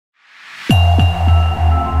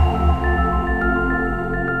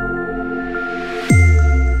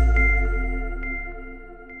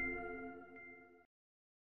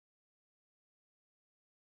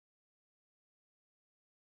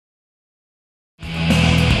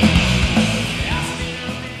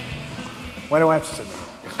Why do I have to sit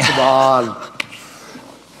there? Come on.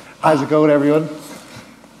 How's it going, everyone?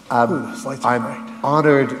 I'm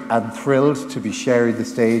honoured and thrilled to be sharing the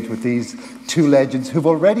stage with these two legends who've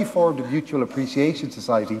already formed a mutual appreciation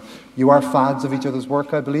society. You are fans of each other's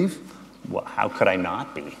work, I believe? Well, how could I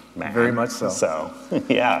not be, man? Very much so. So,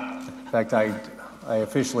 yeah. In fact, I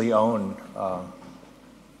officially own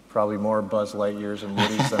probably more Buzz Lightyears and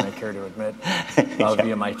Woodies than I care to admit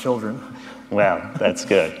via my children. Well, that's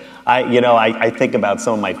good. I think about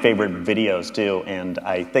some of my favorite videos too, and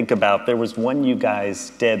I think about, there was one you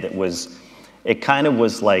guys did that was, it kind of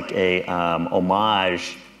was like a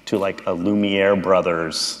homage to like a Lumiere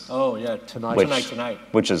brothers. Oh yeah, Tonight.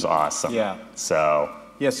 Which is awesome. Yeah. So.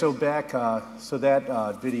 Yeah, so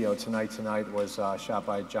that video, Tonight, was shot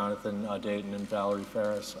by Jonathan Dayton and Valerie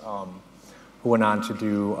Ferris, who went on to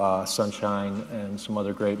do Sunshine and some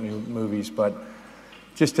other great new movies. But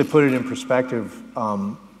just to put it in perspective,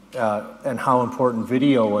 and how important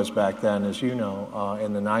video was back then, as you know,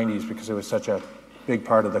 in the 90s, because it was such a big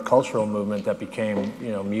part of the cultural movement that became,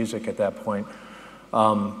 music at that point.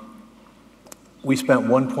 We spent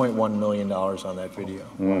 $1.1 million on that video.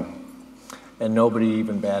 Mm. And nobody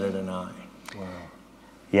even batted an eye. Wow.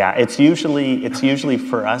 Yeah, it's usually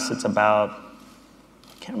for us, it's about,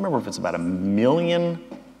 I can't remember if it's about $1 million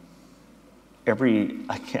every,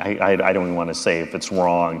 I don't even want to say if it's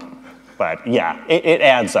wrong, but yeah, it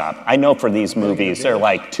adds up. I know for these movies, they're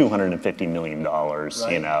like $250 million,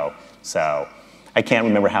 right. So I can't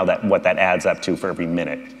remember what that adds up to for every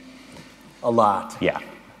minute. A lot. Yeah.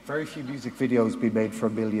 Very few music videos be made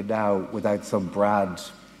for $1 million now without some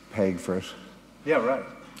brand paying for it. Yeah, right.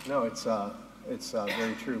 No, it's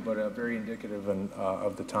very true, but very indicative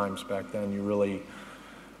of the times back then. You really,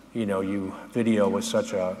 video was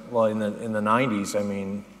such a, well, in the 90s, I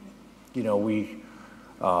mean, we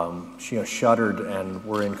shuddered and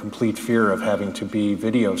were in complete fear of having to be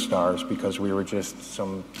video stars because we were just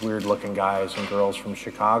some weird-looking guys and girls from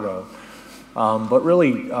Chicago. But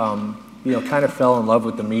really, kind of fell in love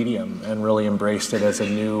with the medium and really embraced it as a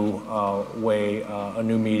new a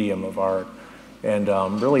new medium of art, and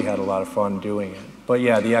really had a lot of fun doing it. But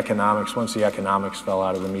yeah, once the economics fell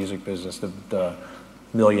out of the music business, the $1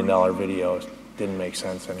 million video didn't make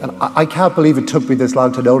sense anymore. And I can't believe it took me this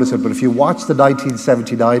long to notice it, but if you watch the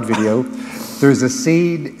 1979 video, there's a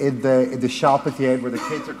scene in the shop at the end where the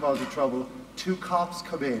kids are causing trouble. Two cops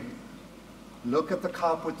come in, look at the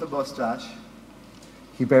cop with the mustache.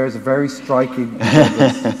 He bears a very striking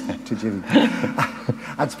resemblance to Jimmy.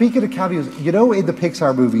 And speaking of cameos, in the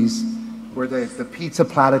Pixar movies, where the Pizza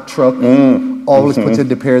Planet truck always puts in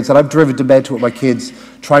the appearance, and I've driven to bed with my kids,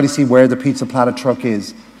 trying to see where the Pizza Planet truck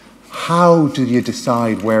is. How do you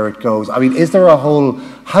decide where it goes? I mean, is there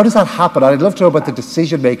how does that happen? I'd love to know about the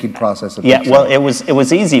decision-making process of Pixar. Well, it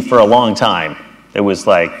was easy for a long time. It was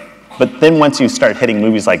like, but then once you start hitting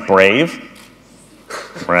movies like Brave,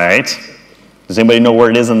 right? Does anybody know where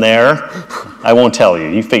it is in there? I won't tell you.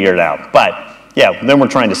 You figure it out. But yeah, then we're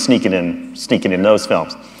trying to sneak it in those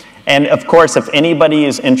films. And of course, if anybody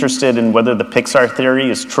is interested in whether the Pixar theory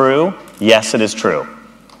is true, yes, it is true.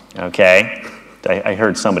 Okay? I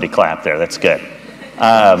heard somebody clap there. That's good.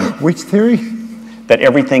 Which theory? That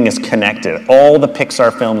everything is connected. All the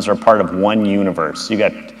Pixar films are part of one universe. You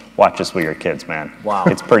got watch this with your kids, man. Wow.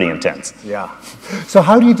 It's pretty intense. Yeah. So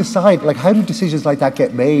how do you decide, how do decisions like that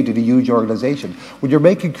get made in a huge organization? When you're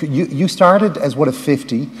making, you started as one of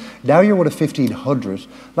 50, now you're one of 1,500.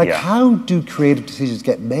 How do creative decisions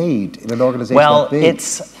get made in an organization that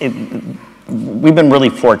big? We've been really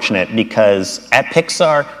fortunate because at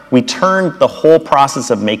Pixar, we turned the whole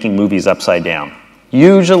process of making movies upside down.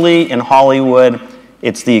 Usually in Hollywood,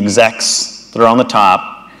 it's the execs that are on the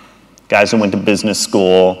top, guys who went to business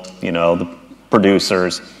school, the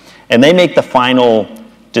producers, and they make the final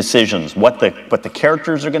decisions, what the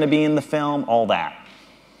characters are going to be in the film, all that.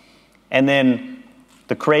 And then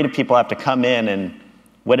the creative people have to come in, and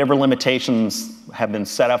whatever limitations have been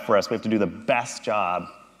set up for us, we have to do the best job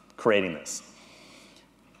creating this.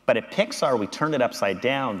 But at Pixar, we turned it upside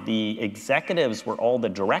down. The executives were all the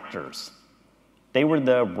directors. They were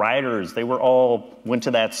the writers. They went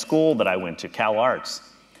to that school that I went to, Cal Arts.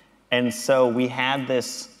 And so we had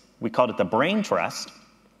this, we called it the brain trust,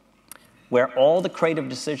 where all the creative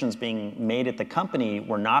decisions being made at the company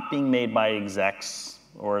were not being made by execs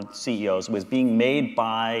or CEOs. It was being made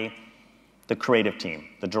by the creative team,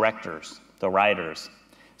 the directors, the writers.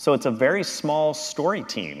 So it's a very small story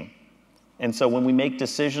team. And so when we make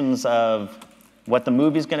decisions of what the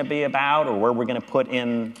movie's going to be about or where we're going to put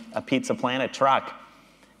in a Pizza Planet truck,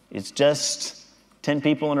 it's just 10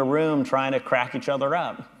 people in a room trying to crack each other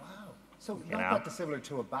up. So You not know? that dissimilar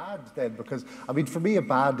to a band then, because I mean, for me, a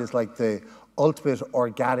band is like the ultimate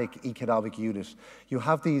organic economic unit. You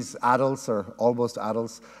have these adults or almost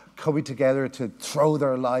adults coming together to throw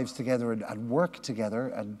their lives together and work together.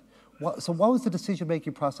 And so what was the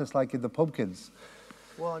decision-making process like in the Pumpkins?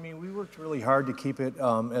 Well, I mean, we worked really hard to keep it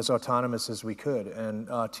as autonomous as we could. And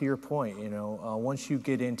to your point, you know, once you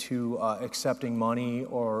get into accepting money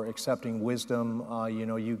or accepting wisdom, you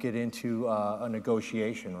know, you get into a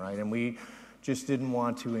negotiation, right? And we just didn't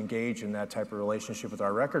want to engage in that type of relationship with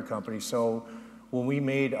our record company. So when we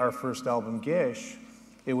made our first album, Gish,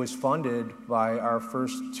 it was funded by our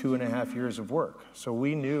first 2.5 years of work. So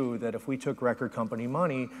we knew that if we took record company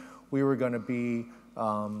money, we were going to be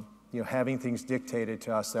you know, having things dictated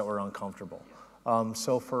to us that were uncomfortable.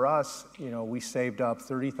 So for us, you know, we saved up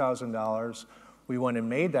 $30,000. We went and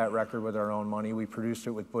made that record with our own money. We produced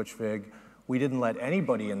it with Butch Vig. We didn't let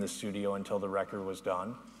anybody in the studio until the record was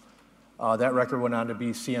done. That record went on to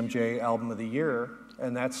be CMJ Album of the Year,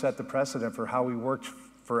 and that set the precedent for how we worked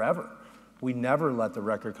forever. We never let the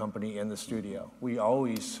record company in the studio. We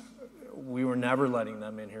were never letting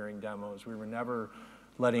them in hearing demos. We were never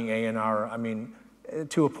letting A&R, I mean,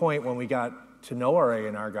 to a point when we got to know our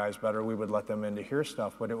A&R guys better, we would let them in to hear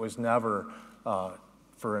stuff, but it was never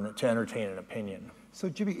to entertain an opinion. So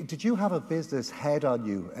Jimmy, did you have a business head on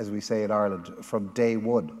you, as we say in Ireland, from day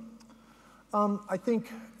one? I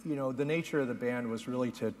think, you know, the nature of the band was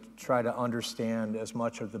really to try to understand as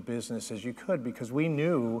much of the business as you could, because we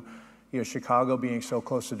knew, you know, Chicago being so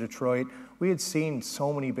close to Detroit, we had seen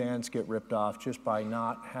so many bands get ripped off just by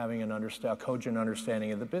not having a cogent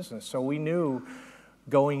understanding of the business. So we knew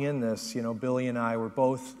going in this, you know, Billy and I were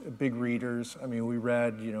both big readers. I mean, we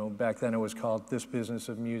read, you know, back then it was called This Business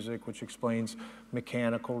of Music, which explains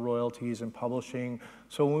mechanical royalties and publishing.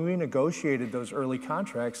 So when we negotiated those early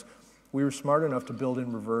contracts, we were smart enough to build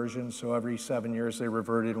in reversions, so every 7 years they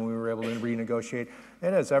reverted and we were able to renegotiate.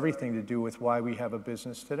 It has everything to do with why we have a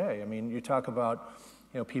business today. I mean, you talk about,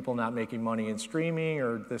 you know, people not making money in streaming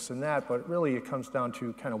or this and that, but really it comes down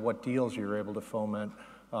to kind of what deals you're able to foment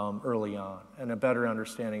early on. And a better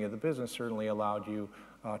understanding of the business certainly allowed you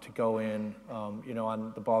to go in, you know,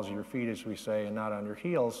 on the balls of your feet, as we say, and not on your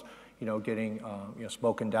heels, you know, getting you know,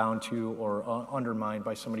 spoken down to or undermined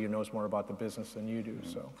by somebody who knows more about the business than you do.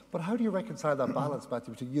 So, but how do you reconcile that balance,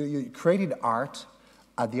 Matthew? You're creating art,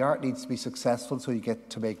 and the art needs to be successful, so you get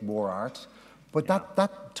to make more art. But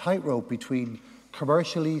that tightrope between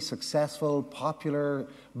commercially successful, popular,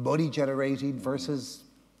 money generating versus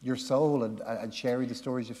your soul and sharing the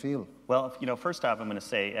stories you feel. Well, you know, first off, I'm going to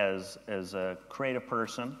say, as a creative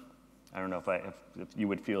person, I don't know if you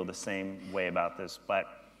would feel the same way about this,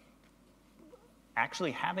 but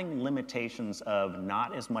actually having limitations of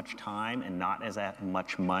not as much time and not as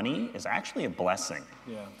much money is actually a blessing.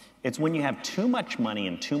 yeah. It's when you have too much money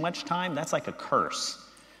and too much time, that's like a curse,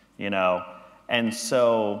 you know? And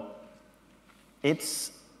so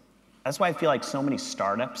that's why I feel like so many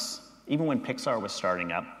startups, even when Pixar was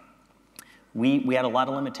starting up, we had a lot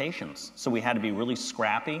of limitations. So we had to be really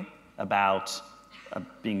scrappy about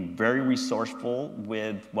being very resourceful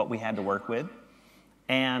with what we had to work with.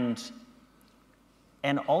 And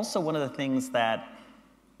also one of the things that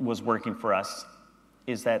was working for us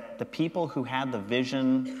is that the people who had the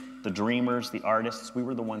vision, the dreamers, the artists, we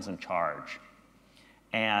were the ones in charge.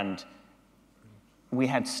 And we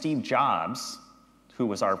had Steve Jobs, who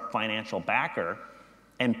was our financial backer,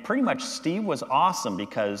 and pretty much Steve was awesome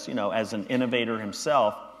because, you know, as an innovator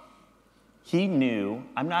himself, he knew,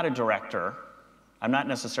 I'm not a director, I'm not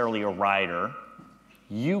necessarily a writer,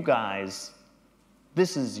 you guys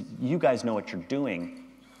know what you're doing.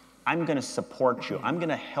 I'm going to support you. I'm going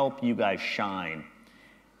to help you guys shine.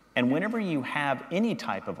 And whenever you have any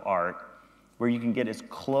type of art where you can get as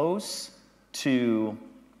close to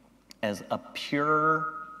as a pure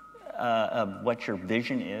of what your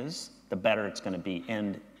vision is, the better it's going to be.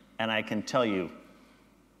 And I can tell you,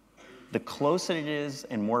 the closer it is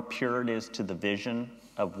and more pure it is to the vision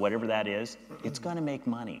of whatever that is, it's going to make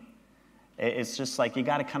money. It's just like you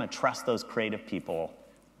got to kind of trust those creative people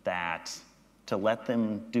to let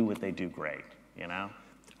them do what they do great, you know?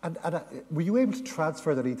 And were you able to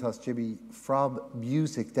transfer that ethos, Jimmy, from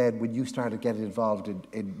music then when you started getting involved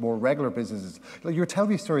in more regular businesses? Like you were telling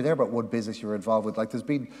me a story there about one business you were involved with. Like there's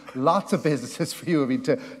been lots of businesses for you. I mean,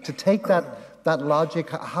 to take that logic,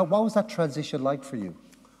 what was that transition like for you?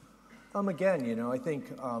 Again, you know, I think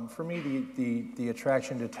for me the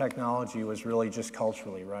attraction to technology was really just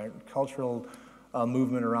culturally, right? Cultural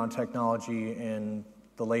movement around technology in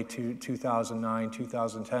the late 2009,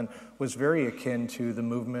 2010 was very akin to the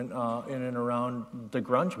movement in and around the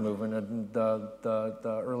grunge movement in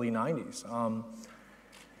the early 90s.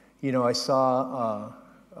 You know, I saw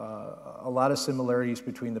a lot of similarities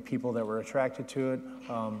between the people that were attracted to it.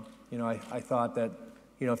 You know, I thought that,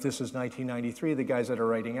 you know, if this is 1993, the guys that are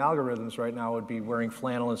writing algorithms right now would be wearing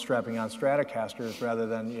flannel and strapping on Stratocasters rather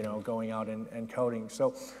than, you know, going out and coding.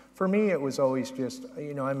 So for me, it was always just,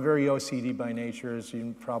 you know, I'm very OCD by nature, as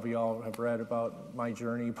you probably all have read about my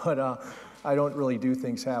journey, but I don't really do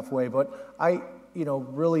things halfway. But I, you know,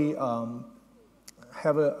 really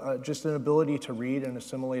have just an ability to read and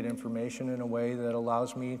assimilate information in a way that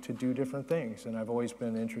allows me to do different things. And I've always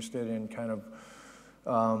been interested in kind of,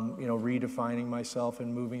 you know, redefining myself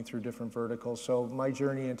and moving through different verticals. So my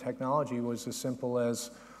journey in technology was as simple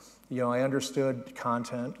as, you know, I understood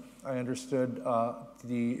content. I understood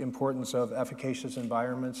the importance of efficacious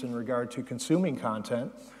environments in regard to consuming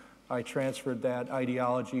content. I transferred that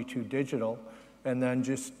ideology to digital, and then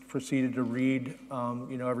just proceeded to read,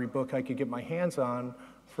 you know, every book I could get my hands on,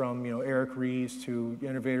 from, you know, Eric Ries to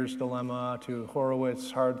Innovator's Dilemma to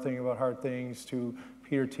Horowitz' Hard Thing About Hard Things to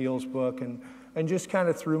Peter Thiel's book, and just kind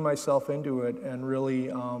of threw myself into it and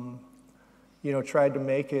really, you know, tried to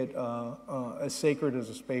make it as sacred as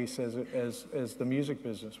a space as the music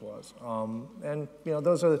business was. And, you know,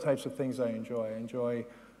 those are the types of things I enjoy. I enjoy,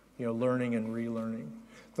 you know, learning and relearning.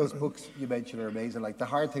 Those books you mentioned are amazing. Like The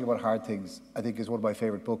Hard Thing About Hard Things, I think, is one of my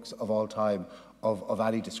favorite books of all time of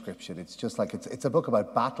any description. It's just like, it's a book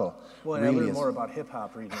about battle. Well, and really I learned more about hip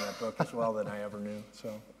hop reading that book as well than I ever knew,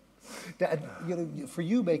 so. You know, for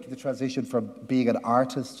you making the transition from being an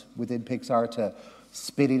artist within Pixar to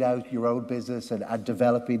spinning out your own business and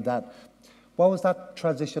developing that, what was that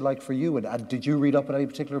transition like for you? And did you read up on any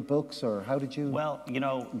particular books, or how did you? Well, you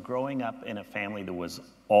know, growing up in a family that was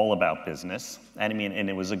all about business, and I mean, and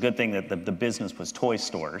it was a good thing that the business was toy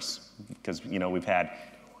stores, because, you know, we've had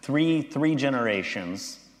three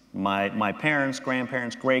generations. My parents,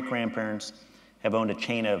 grandparents, great-grandparents have owned a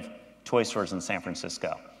chain of toy stores in San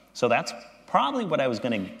Francisco. So that's probably what I was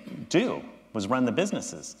going to do, was run the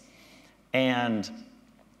businesses. And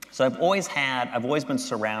so I've always been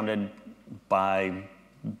surrounded by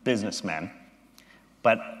businessmen,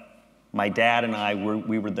 but my dad and I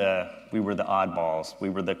we were the oddballs. We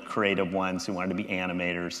were the creative ones who wanted to be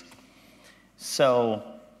animators. So,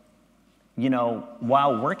 you know,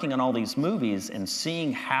 while working on all these movies and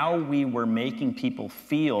seeing how we were making people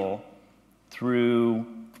feel through,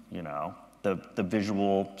 you know, the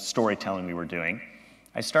visual storytelling we were doing,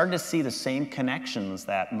 I started to see the same connections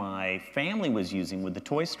that my family was using with the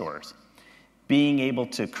toy stores. Being able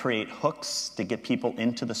to create hooks to get people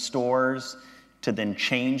into the stores, to then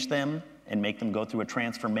change them and make them go through a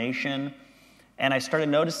transformation. And I started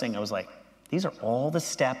noticing, I was like, these are all the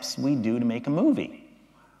steps we do to make a movie.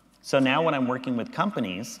 So now when I'm working with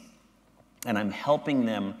companies and I'm helping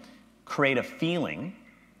them create a feeling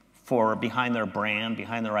for behind their brand,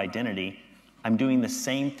 behind their identity, I'm doing the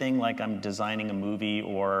same thing like I'm designing a movie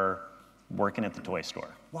or working at the toy store.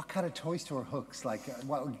 What kind of toy store hooks? Like,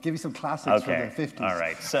 well, give me some classics from the 50s. All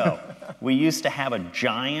right. So we used to have a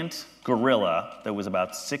giant gorilla that was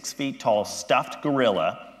about 6 feet tall, stuffed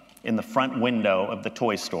gorilla in the front window of the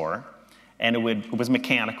toy store. And it was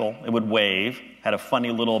mechanical. It would wave, had a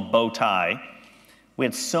funny little bow tie. We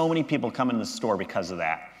had so many people come into the store because of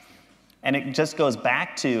that. And it just goes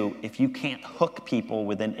back to, if you can't hook people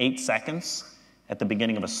within 8 seconds at the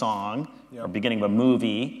beginning of a song, or beginning of a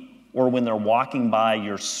movie, or when they're walking by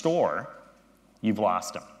your store, you've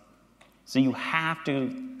lost them. So you have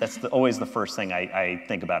to, that's always the first thing I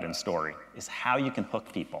think about in story, is how you can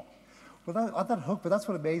hook people. Well, on that hook, but that's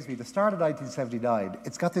what amazed me. The start of 1979,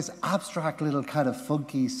 it's got this abstract little kind of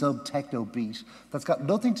funky sub-techno beat that's got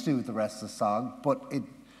nothing to do with the rest of the song, but it,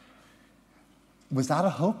 was that a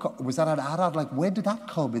hook? Was that an add-on? Like, when did that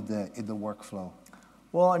come in the workflow?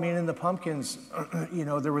 Well, I mean, in the Pumpkins, you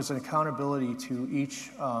know, there was an accountability to each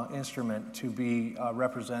instrument to be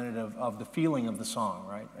representative of the feeling of the song,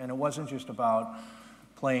 right? And it wasn't just about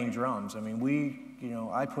playing drums. I mean, you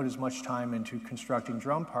know, I put as much time into constructing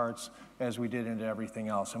drum parts as we did into everything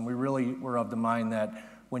else. And we really were of the mind that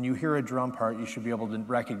when you hear a drum part, you should be able to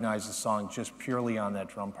recognize the song just purely on that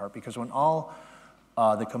drum part. Because when all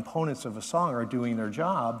the components of a song are doing their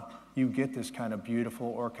job, you get this kind of beautiful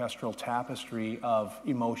orchestral tapestry of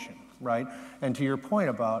emotion, right? And to your point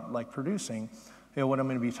about like producing, you know, what I'm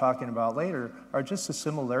going to be talking about later are just the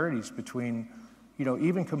similarities between, you know,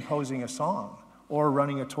 even composing a song or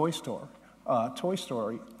running a toy store,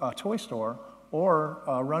 or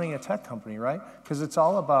running a tech company, right? Because it's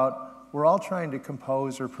all about we're all trying to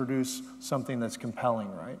compose or produce something that's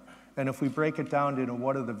compelling, right? And if we break it down into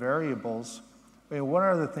what are the variables, what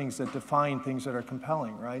are the things that define things that are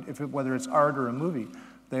compelling, right? Whether it's art or a movie,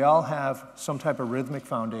 they all have some type of rhythmic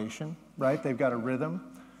foundation, right? They've got a rhythm,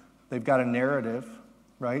 they've got a narrative,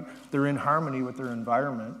 right? They're in harmony with their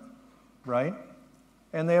environment, right?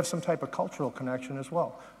 And they have some type of cultural connection as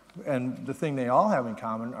well. And the thing they all have in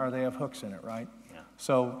common are they have hooks in it, right? Yeah.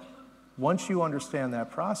 So once you understand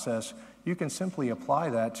that process, you can simply apply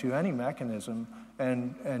that to any mechanism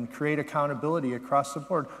and create accountability across the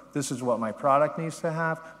board. This is what my product needs to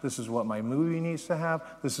have. This is what my movie needs to have.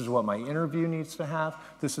 This is what my interview needs to have.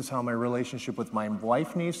 This is how my relationship with my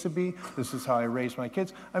wife needs to be. This is how I raise my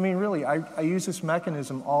kids. I mean, really, I use this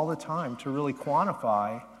mechanism all the time to really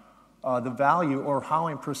quantify the value or how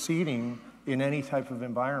I'm proceeding in any type of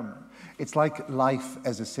environment. It's like life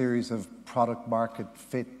as a series of product market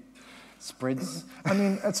fit sprints. I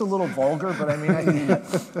mean, it's a little vulgar, but I mean,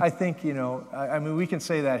 I think, you know, I mean, we can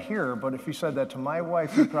say that here, but if you said that to my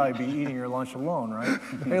wife, you'd probably be eating your lunch alone, right?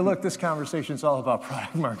 Hey, look, this conversation's all about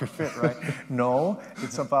product market fit, right? No,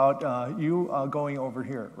 it's about you going over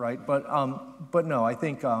here, right? But no, I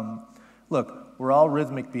think, look, we're all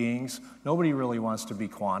rhythmic beings. Nobody really wants to be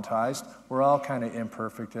quantized. We're all kind of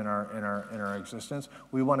imperfect in our existence.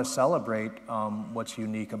 We want to celebrate what's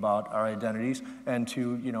unique about our identities. And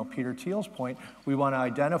to, you know, Peter Thiel's point, we want to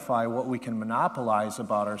identify what we can monopolize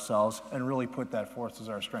about ourselves and really put that forth as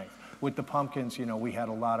our strength. With the Pumpkins, you know, we had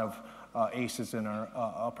a lot of aces in our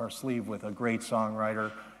up our sleeve with a great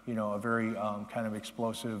songwriter, you know, a very kind of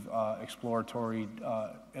explosive, exploratory,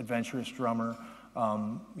 adventurous drummer.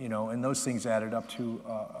 You know, and those things added up to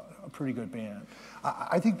a pretty good band.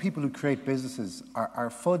 I think people who create businesses are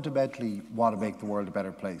fundamentally want to make the world a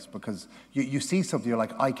better place because you see something, you're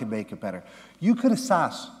like, I can make it better. You could have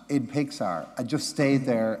sat in Pixar and just stayed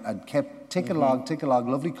there and kept ticking along,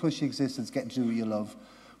 lovely cushy existence, getting to do what you love.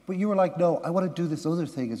 But you were like, no, I want to do this other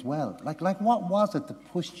thing as well. Like what was it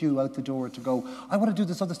that pushed you out the door to go, I want to do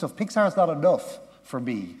this other stuff. Pixar is not enough for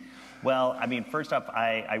me. Well, I mean, first off,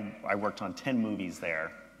 I worked on 10 movies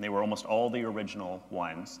there. They were almost all the original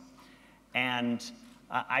ones. And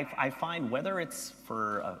I find whether it's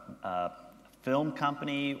for a film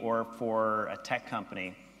company or for a tech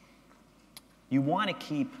company, you want to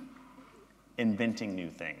keep inventing new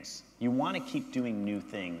things. You want to keep doing new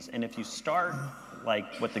things. And if you start,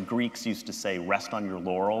 like what the Greeks used to say, rest on your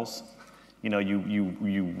laurels, you know,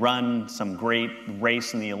 you run some great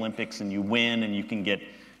race in the Olympics and you win and you can get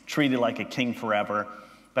treated like a king forever.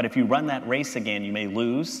 But if you run that race again, you may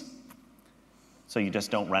lose. So you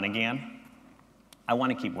just don't run again. I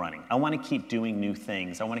want to keep running. I want to keep doing new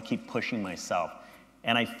things. I want to keep pushing myself.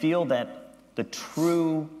 And I feel that the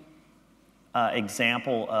true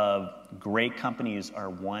example of great companies are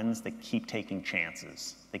ones that keep taking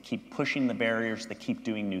chances. They keep pushing the barriers. They keep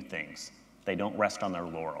doing new things. They don't rest on their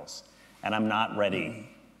laurels. And I'm not ready.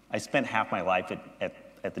 I spent half my life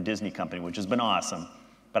at the Disney company, which has been awesome.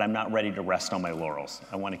 But I'm not ready to rest on my laurels.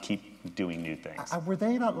 I want to keep doing new things. Were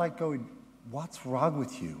they not like going, what's wrong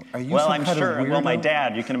with you? Are you well, some I'm kind sure. of weirdo? Well, my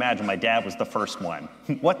dad, you can imagine, my dad was the first one.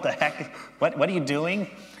 What the heck? What are you doing?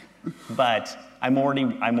 But I'm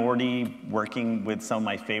already working with some of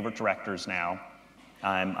my favorite directors now.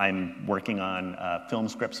 I'm working on film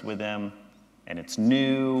scripts with them, and it's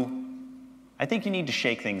new. I think you need to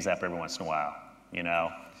shake things up every once in a while, you know?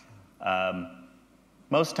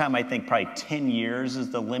 Most of the time, I think probably 10 years is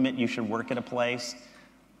the limit you should work at a place,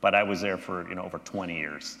 but I was there for, you know, over 20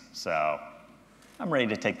 years. So I'm ready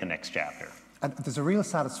to take the next chapter. And there's a real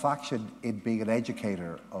satisfaction in being an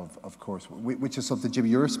educator, of course, which is something, Jimmy,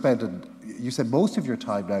 you're spending, you said most of your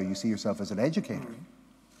time now, you see yourself as an educator.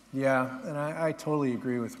 Yeah, and I totally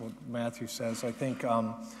agree with what Matthew says. I think,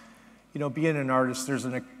 you know, being an artist,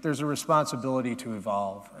 there's a responsibility to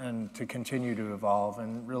evolve and to continue to evolve,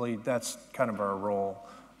 and really that's kind of our role,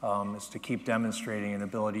 is to keep demonstrating an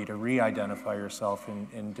ability to re-identify yourself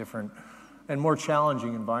in different and more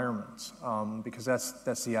challenging environments, because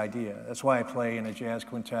that's the idea. That's why I play in a jazz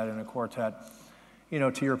quintet and a quartet. You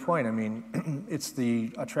know, to your point, I mean, it's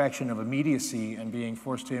the attraction of immediacy and being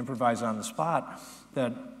forced to improvise on the spot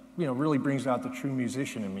that, you know, really brings out the true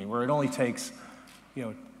musician in me, where it only takes, you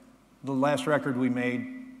know, the last record we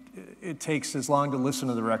made, it takes as long to listen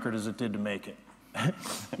to the record as it did to make it.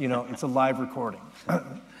 You know, it's a live recording.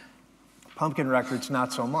 Pumpkin records,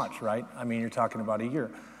 not so much, right? I mean, you're talking about a year.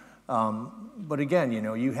 But again, you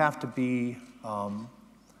know, you have to be,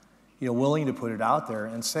 willing to put it out there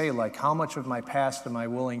and say, like, how much of my past am I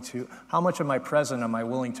willing to, how much of my present am I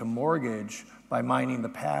willing to mortgage by mining the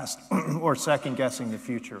past or second guessing the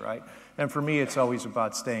future, right? And for me, it's always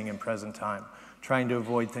about staying in present time, trying to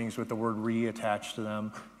avoid things with the word re attached to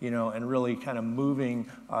them, and really kind of moving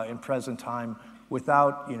in present time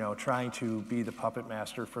without, trying to be the puppet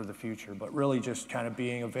master for the future, but really just kind of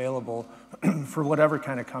being available for whatever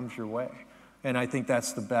kind of comes your way. And I think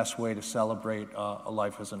that's the best way to celebrate a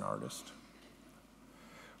life as an artist.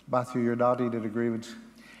 Matthew, you're nodding in agreement.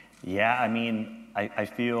 Yeah, I mean, I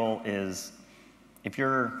feel if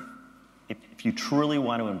you truly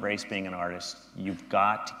want to embrace being an artist, you've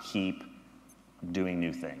got to keep doing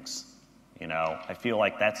new things. I feel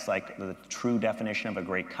like that's like the true definition of a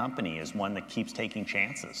great company is one that keeps taking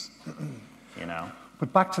chances.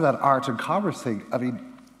 But back to that art and commerce thing, I mean,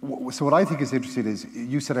 so what I think is interesting is,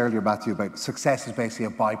 you said earlier, Matthew, about success is basically a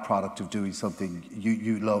byproduct of doing something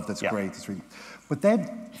you love that's great. That's really, but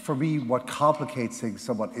then, for me, what complicates things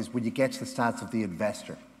somewhat is when you get to the stance of the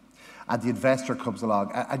investor. And the investor comes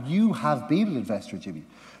along. And you have been an investor, Jimmy.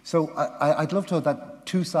 So I'd love to know that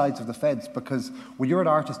two sides of the fence, because when you're an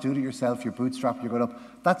artist doing it yourself, you're bootstrapped, you're going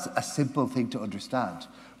up, that's a simple thing to understand.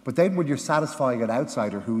 But then when you're satisfying an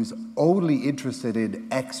outsider who's only interested in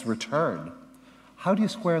X return, how do you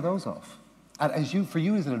square those off? And for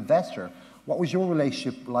you as an investor, what was your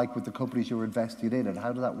relationship like with the companies you were investing in, and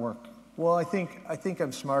how did that work? Well, I think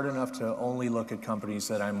I'm smart enough to only look at companies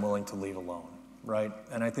that I'm willing to leave alone, right?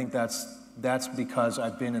 And I think that's because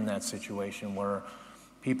I've been in that situation where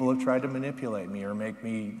people have tried to manipulate me or make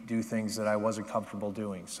me do things that I wasn't comfortable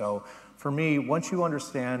doing. So for me, once you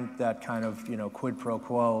understand that kind of, quid pro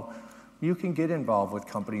quo, you can get involved with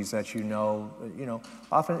companies that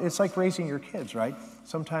often it's like raising your kids, right?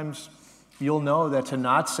 Sometimes you'll know that to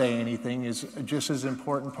not say anything is just as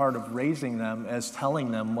important part of raising them as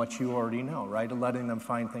telling them what you already know, right? And letting them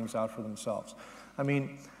find things out for themselves. I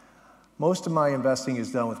mean, most of my investing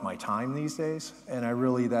is done with my time these days, and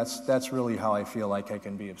that's really how I feel like I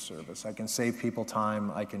can be of service. I can save people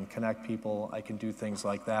time, I can connect people, I can do things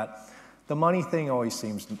like that. The money thing always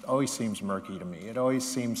seems murky to me. It always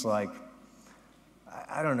seems like,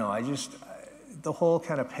 I don't know, the whole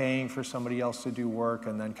kind of paying for somebody else to do work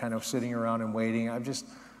and then kind of sitting around and waiting, I'm just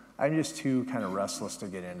too kind of restless to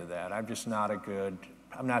get into that.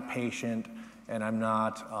 I'm not patient, and I'm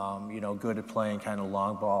not, good at playing kind of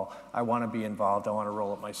long ball. I want to be involved. I want to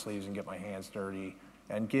roll up my sleeves and get my hands dirty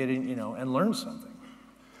and get in, and learn something.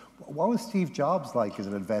 What was Steve Jobs like as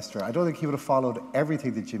an investor? I don't think he would have followed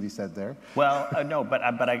everything that Jimmy said there. Well, no, but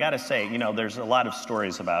I got to say, there's a lot of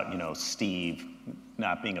stories about, Steve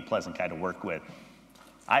not being a pleasant guy to work with.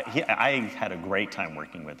 I had a great time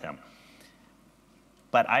working with him.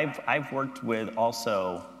 But I've worked with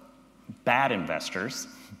also bad investors,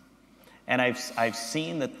 and I've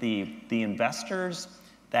seen that the investors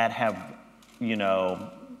that have,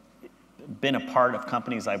 been a part of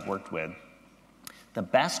companies I've worked with, the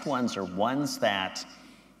best ones are ones that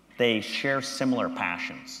they share similar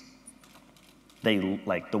passions. They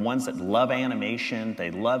like the ones that love animation, they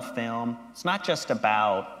love film. It's not just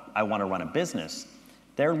about, I want to run a business.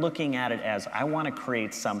 They're looking at it as, I want to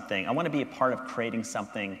create something, I want to be a part of creating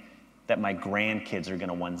something that my grandkids are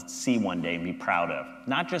going to see one day and be proud of.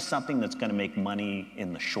 Not just something that's going to make money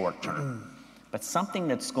in the short term, but something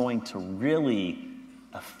that's going to really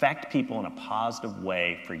affect people in a positive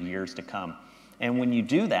way for years to come. And when you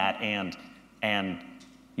do that and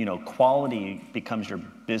quality becomes your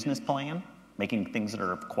business plan, making things that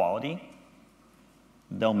are of quality,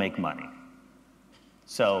 they'll make money.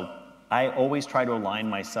 So I always try to align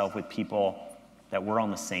myself with people that we're on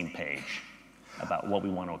the same page about what we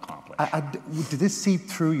want to accomplish. Did this seep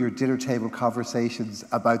through your dinner table conversations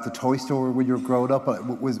about the toy store when you were growing up?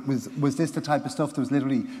 Was this the type of stuff that was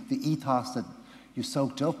literally the ethos that you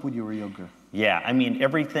soaked up when you were younger? Yeah, I mean,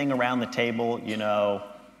 everything around the table,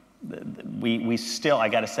 we still, I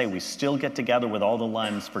got to say, we still get together with all the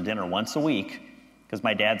Luhns for dinner once a week, because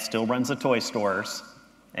my dad still runs the toy stores.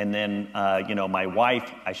 And then, my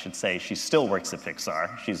wife, I should say, she still works at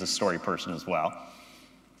Pixar. She's a story person as well.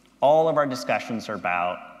 All of our discussions are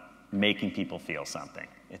about making people feel something.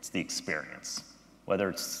 It's the experience, whether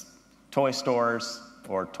it's toy stores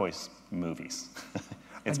or movies.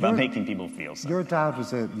 It's about making people feel something. Your dad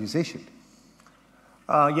was a musician.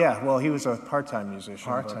 Yeah, well, he was a part-time musician.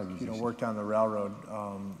 Part-time Worked on the railroad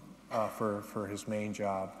for his main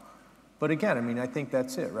job. But again, I mean, I think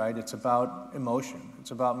that's it, right? It's about emotion.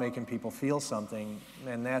 It's about making people feel something,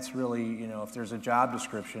 and that's really, if there's a job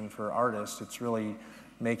description for artists, it's really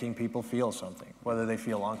making people feel something, whether they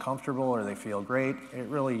feel uncomfortable or they feel great. It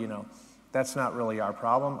really, That's not really our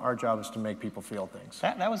problem. Our job is to make people feel things.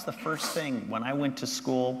 That was the first thing. When I went to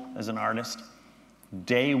school as an artist,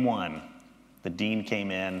 day one, the dean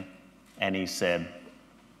came in and he said,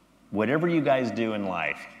 whatever you guys do in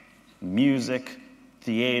life, music,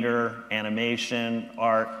 theater, animation,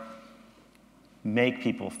 art, make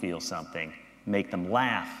people feel something. Make them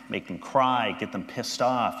laugh, make them cry, get them pissed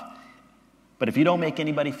off. But if you don't make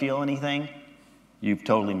anybody feel anything, you've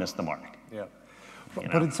totally missed the mark. Yeah.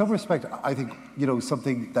 But in some respect, I think, you know,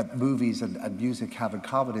 something that movies and music have in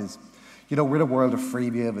common is, you know, we're in a world of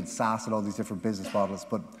freemium and SaaS and all these different business models,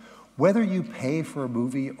 but whether you pay for a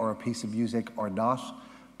movie or a piece of music or not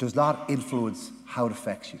does not influence how it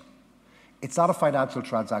affects you. It's not a financial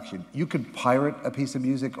transaction. You could pirate a piece of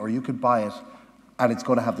music or you could buy it and it's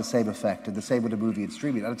going to have the same effect, and the same with a movie and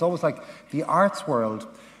streaming. And it's almost like the arts world,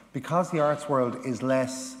 because the arts world is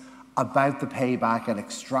less about the payback and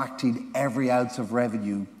extracting every ounce of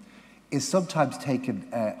revenue, is sometimes taken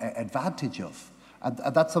advantage of. And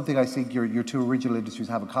that's something I think your two original industries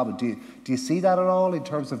have in common. Do you see that at all in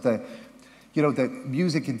terms of the, you know, the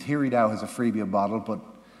music in theory now has a freemium model, but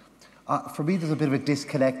for me there's a bit of a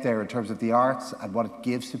disconnect there in terms of the arts and what it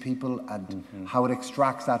gives to people and how it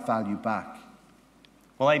extracts that value back.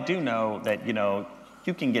 Well, I do know that, you know,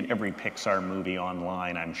 you can get every Pixar movie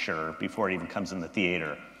online, I'm sure, before it even comes in the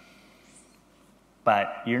theater.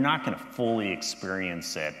 But you're not going to fully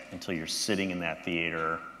experience it until you're sitting in that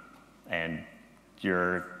theater and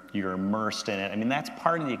you're immersed in it. I mean, that's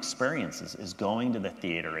part of the experience is going to the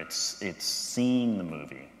theater. It's seeing the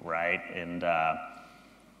movie, right? And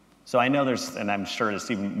so I know and I'm sure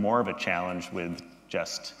there's even more of a challenge with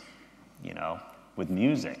just, you know, with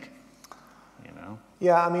music, you know?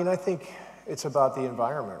 Yeah, I mean, I think it's about the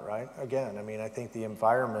environment, right? Again, I mean, I think the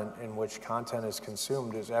environment in which content is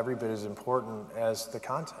consumed is every bit as important as the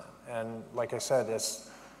content. And like I said, it's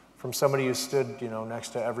from somebody who stood, you know, next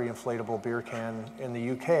to every inflatable beer can in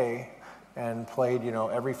the UK and played, you know,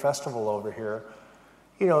 every festival over here.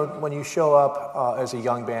 You know, when you show up as a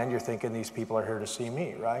young band, you're thinking these people are here to see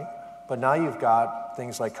me, right? But now you've got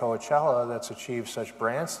things like Coachella that's achieved such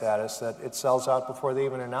brand status that it sells out before they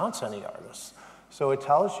even announce any artists. So it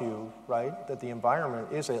tells you, right, that the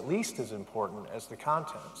environment is at least as important as the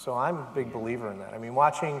content. So I'm a big believer in that. I mean,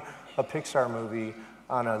 watching a Pixar movie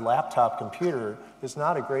on a laptop computer is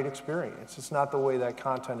not a great experience. It's not the way that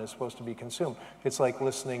content is supposed to be consumed. It's like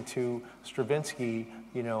listening to Stravinsky,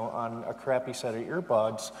 you know, on a crappy set of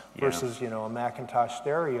earbuds versus, you know, a Macintosh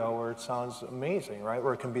stereo where it sounds amazing, right?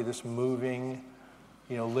 Where it can be this moving,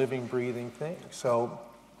 you know, living, breathing thing. So.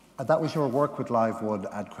 And that was your work with Live One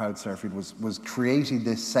and Crowdsurfing, was creating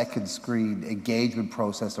this second screen engagement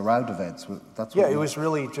process around events. That's what it was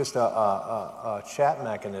really just a chat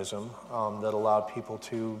mechanism that allowed people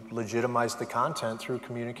to legitimize the content through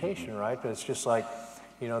communication, right? But it's just like,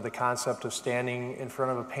 you know, the concept of standing in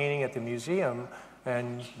front of a painting at the museum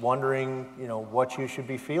and wondering, you know, what you should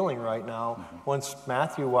be feeling right now. Once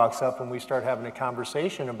Matthew walks up and we start having a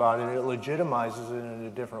conversation about it, it legitimizes it in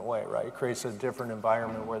a different way, right? It creates a different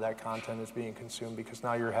environment where that content is being consumed because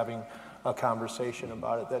now you're having a conversation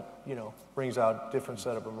about it that, you know, brings out a different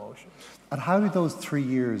set of emotions. And how did those 3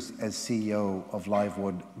 years as CEO of Live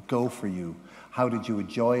One go for you? How did you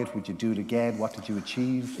enjoy it? Would you do it again? What did you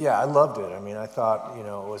achieve? Yeah, I loved it. I mean, I thought, you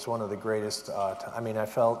know, it was one of the greatest, I mean, I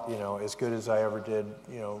felt, you know, as good as I ever did,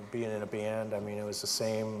 you know, being in a band. I mean, it was the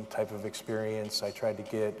same type of experience. I tried to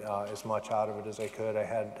get as much out of it as I could.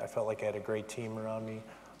 I felt like I had a great team around me.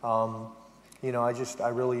 You know, I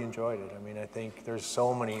really enjoyed it. I mean, I think there's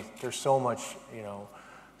so much, you know,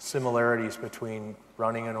 similarities between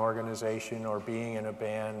running an organization or being in a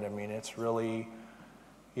band. I mean, it's really,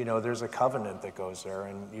 you know, there's a covenant that goes there,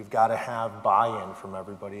 and you've got to have buy-in from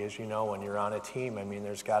everybody, as you know, when you're on a team. I mean,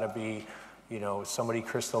 there's got to be, you know, somebody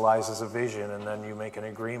crystallizes a vision, and then you make an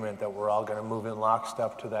agreement that we're all going to move in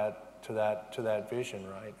lockstep to that vision,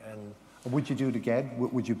 right? And would you do it again?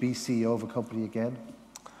 Would you be CEO of a company again?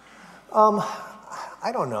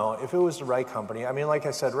 I don't know if it was the right company. I mean, like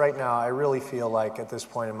I said, right now, I really feel like at this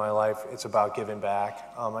point in my life, it's about giving back.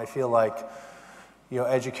 I feel like, you know,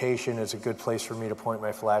 education is a good place for me to point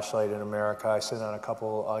my flashlight in America. I sit on a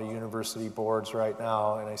couple university boards right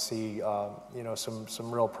now, and I see, you know,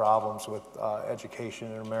 some real problems with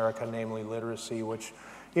education in America, namely literacy, which,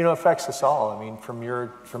 you know, affects us all. I mean, from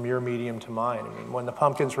your medium to mine. I mean, when the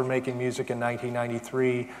Pumpkins were making music in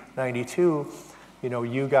 1993, 92, you know,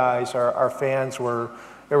 you guys, our fans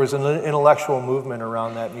there was an intellectual movement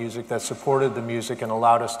around that music that supported the music and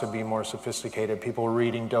allowed us to be more sophisticated. People were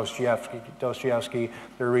reading Dostoevsky,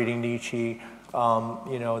 they were reading Nietzsche.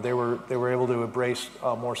 You know, they were able to embrace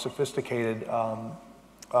more sophisticated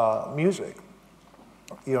music.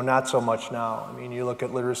 You know, not so much now. I mean, you look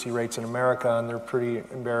at literacy rates in America, and they're pretty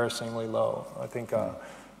embarrassingly low. I think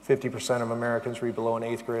 50% of Americans read below an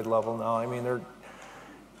 8th grade level now. I mean,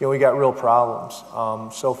 we got real problems.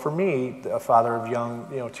 So for me, a father of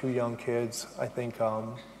 2 young kids, I think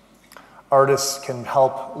artists can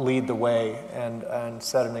help lead the way and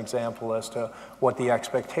set an example as to what the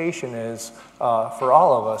expectation is for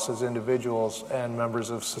all of us as individuals and members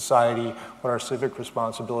of society, what our civic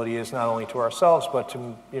responsibility is, not only to ourselves, but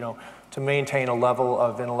to maintain a level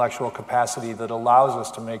of intellectual capacity that allows us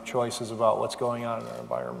to make choices about what's going on in our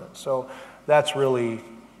environment. So that's really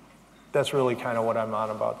kind of what I'm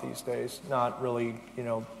on about these days. Not really,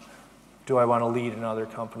 do I want to lead another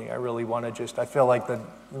company? I really want to I feel like the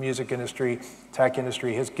music industry, tech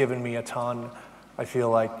industry has given me a ton. I feel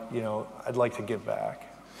like, I'd like to give back.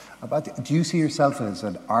 Do you see yourself as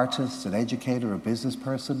an artist, an educator, a business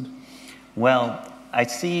person? Well, I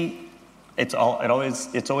see it's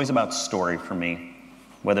always about story for me,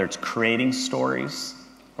 whether it's creating stories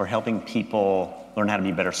or helping people learn how to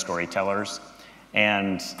be better storytellers.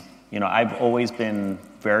 And, I've always been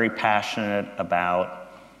very passionate about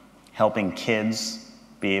helping kids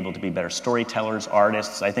be able to be better storytellers,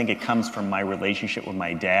 artists. I think it comes from my relationship with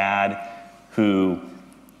my dad, who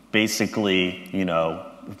basically,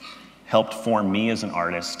 helped form me as an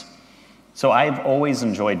artist. So I've always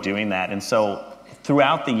enjoyed doing that. And so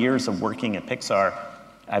throughout the years of working at Pixar,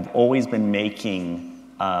 I've always been making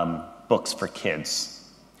books for kids,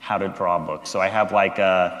 how to draw books. So I have like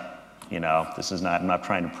I'm not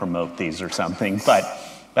trying to promote these or something,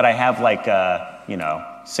 but I have like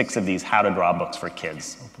 6 of these how to draw books for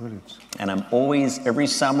kids. Oh, brilliant. And every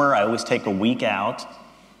summer, I always take a week out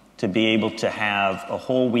to be able to have a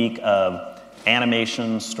whole week of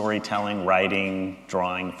animation, storytelling, writing,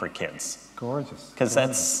 drawing for kids. Gorgeous. Because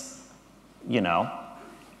they're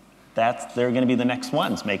going to be the next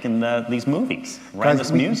ones making these movies, writing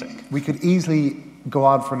this music. We could easily go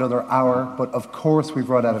on for another hour, but of course we've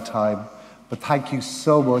run out of time. But thank you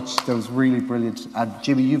so much. That was really brilliant. And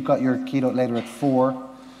Jimmy, you've got your keynote later at 4.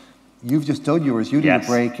 You've just done yours. You need a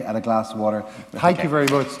break and a glass of water. Thank you very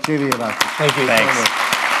much, Jimmy and Ashley. Thank you. Thanks. So much.